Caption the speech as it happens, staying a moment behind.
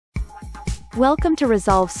Welcome to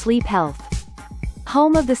Resolve Sleep Health,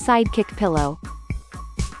 home of the Sidekick pillow.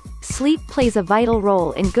 Sleep plays a vital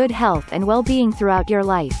role in good health and well-being throughout your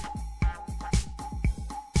life.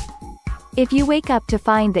 If you wake up to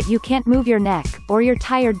find that you can't move your neck, or your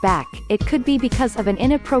tired back, it could be because of an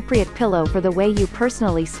inappropriate pillow for the way you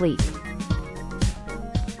personally sleep.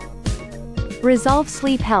 Resolve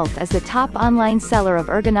Sleep Health is the top online seller of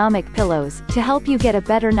ergonomic pillows, to help you get a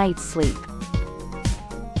better night's sleep.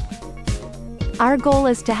 Our goal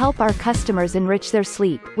is to help our customers enrich their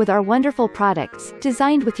sleep, with our wonderful products,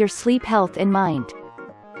 designed with your sleep health in mind.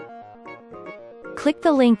 Click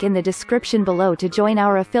the link in the description below to join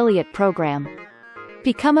our affiliate program.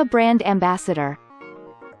 Become a brand ambassador.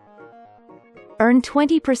 Earn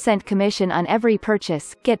 20% commission on every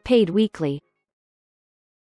purchase, get paid weekly.